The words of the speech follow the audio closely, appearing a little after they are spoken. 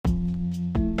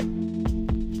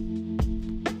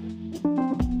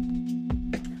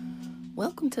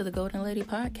to the Golden Lady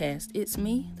Podcast. It's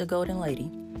me, the Golden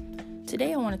Lady.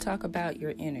 Today I want to talk about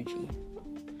your energy.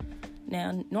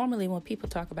 Now, normally when people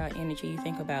talk about energy, you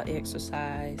think about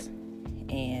exercise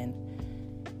and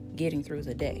getting through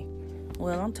the day.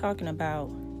 Well, I'm talking about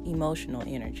emotional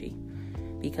energy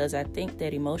because I think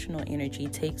that emotional energy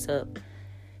takes up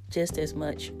just as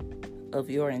much of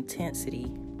your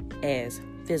intensity as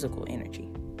physical energy.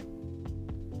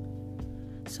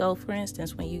 So, for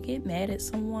instance, when you get mad at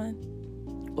someone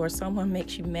or someone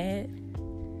makes you mad,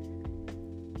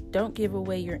 don't give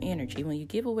away your energy. When you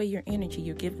give away your energy,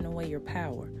 you're giving away your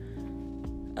power.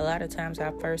 A lot of times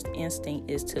our first instinct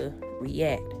is to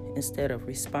react instead of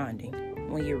responding.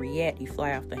 When you react, you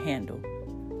fly off the handle.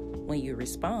 When you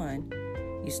respond,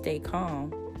 you stay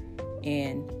calm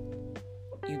and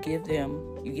you give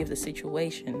the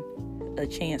situation a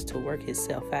chance to work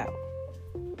itself out.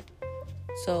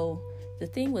 So the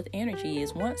thing with energy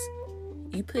is once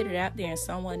you put it out there and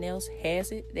someone else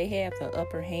has it, they have the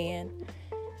upper hand.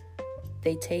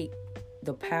 They take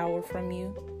the power from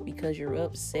you because you're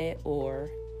upset or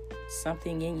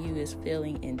something in you is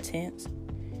feeling intense.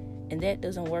 And that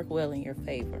doesn't work well in your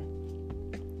favor.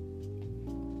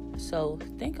 So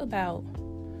think about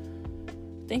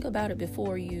it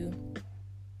before you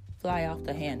fly off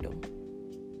the handle.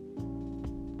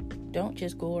 Don't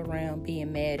just go around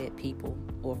being mad at people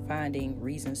or finding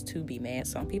reasons to be mad.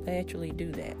 Some people actually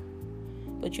do that.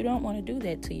 But you don't want to do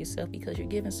that to yourself because you're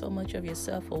giving so much of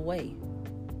yourself away.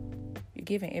 You're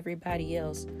giving everybody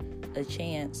else a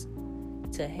chance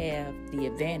to have the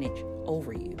advantage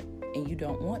over you, and you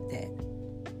don't want that.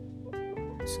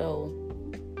 So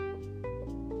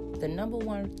the number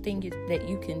one thing that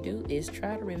you can do is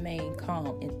try to remain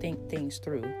calm and think things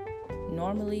through.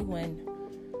 Normally when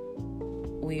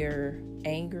we're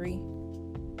angry,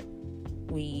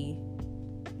 we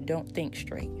don't think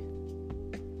straight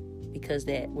because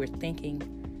that we're thinking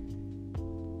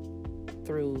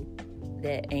through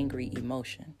that angry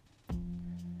emotion.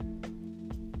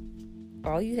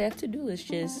 All you have to do is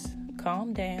just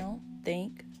calm down,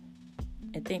 think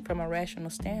from a rational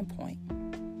standpoint.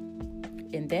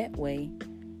 In that way,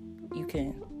 you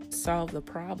can solve the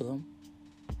problem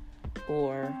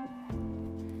or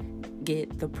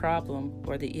get the problem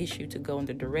or the issue to go in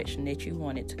the direction that you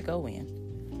want it to go in.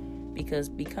 Because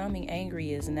becoming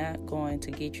angry is not going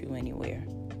to get you anywhere.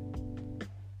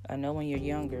 I know when you're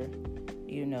younger,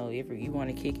 you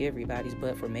want to kick everybody's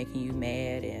butt for making you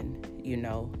mad, and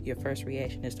your first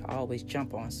reaction is to always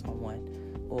jump on someone,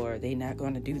 or they're not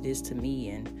going to do this to me,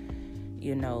 and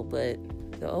but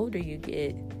the older you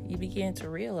get, you begin to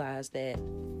realize that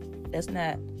that's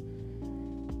not,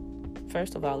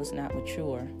 first of all, it's not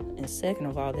mature, and second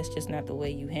of all, that's just not the way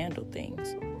you handle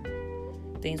things.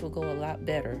 Things will go a lot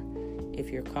better if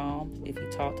you're calm, if you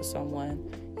talk to someone,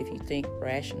 if you think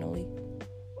rationally,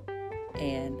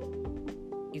 and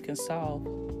you can solve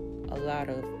a lot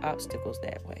of obstacles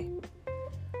that way.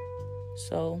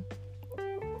 So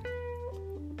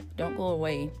don't go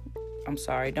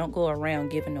around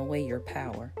giving away your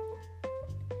power.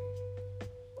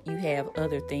 You have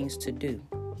other things to do.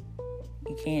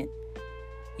 You can't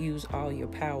use all your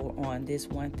power on this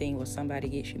one thing where somebody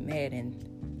gets you mad, and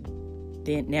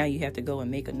then now you have to go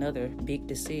and make another big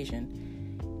decision,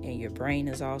 and your brain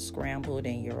is all scrambled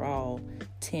and you're all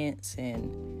tense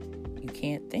and you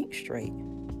can't think straight.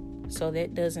 So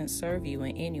that doesn't serve you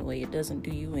in any way. It doesn't do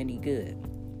you any good.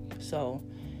 So,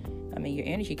 your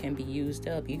energy can be used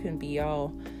up. You can be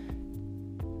all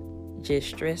just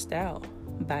stressed out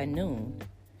by noon,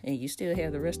 and you still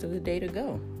have the rest of the day to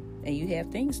go, and you have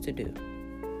things to do.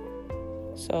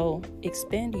 So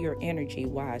expend your energy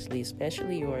wisely,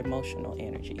 especially your emotional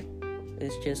energy.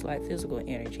 It's just like physical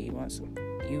energy. Once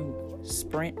you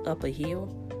sprint up a hill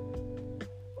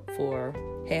for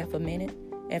half a minute,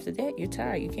 after that you're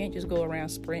tired. You can't just go around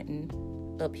sprinting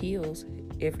up hills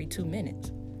every 2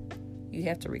 minutes. You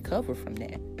have to recover from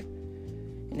that.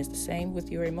 And it's the same with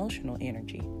your emotional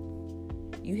energy.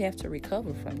 You have to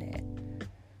recover from that.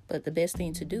 But the best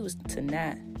thing to do is to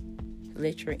not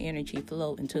let your energy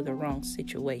flow into the wrong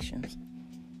situations.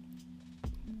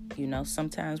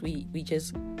 Sometimes we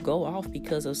just go off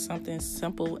because of something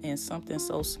simple and something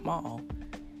so small.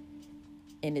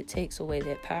 And it takes away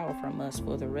that power from us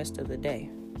for the rest of the day.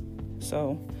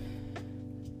 So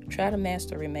try to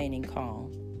master remaining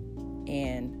calm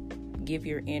and give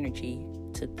your energy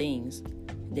to things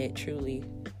that truly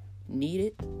need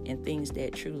it and things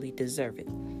that truly deserve it.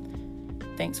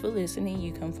 Thanks for listening.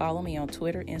 You can follow me on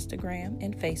Twitter, Instagram,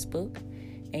 and Facebook.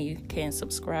 And you can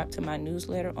subscribe to my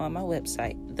newsletter on my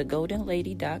website,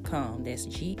 thegoldenlady.com. That's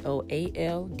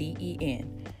GOALDEN.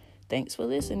 Thanks for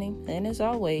listening. And as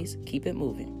always, keep it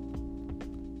moving.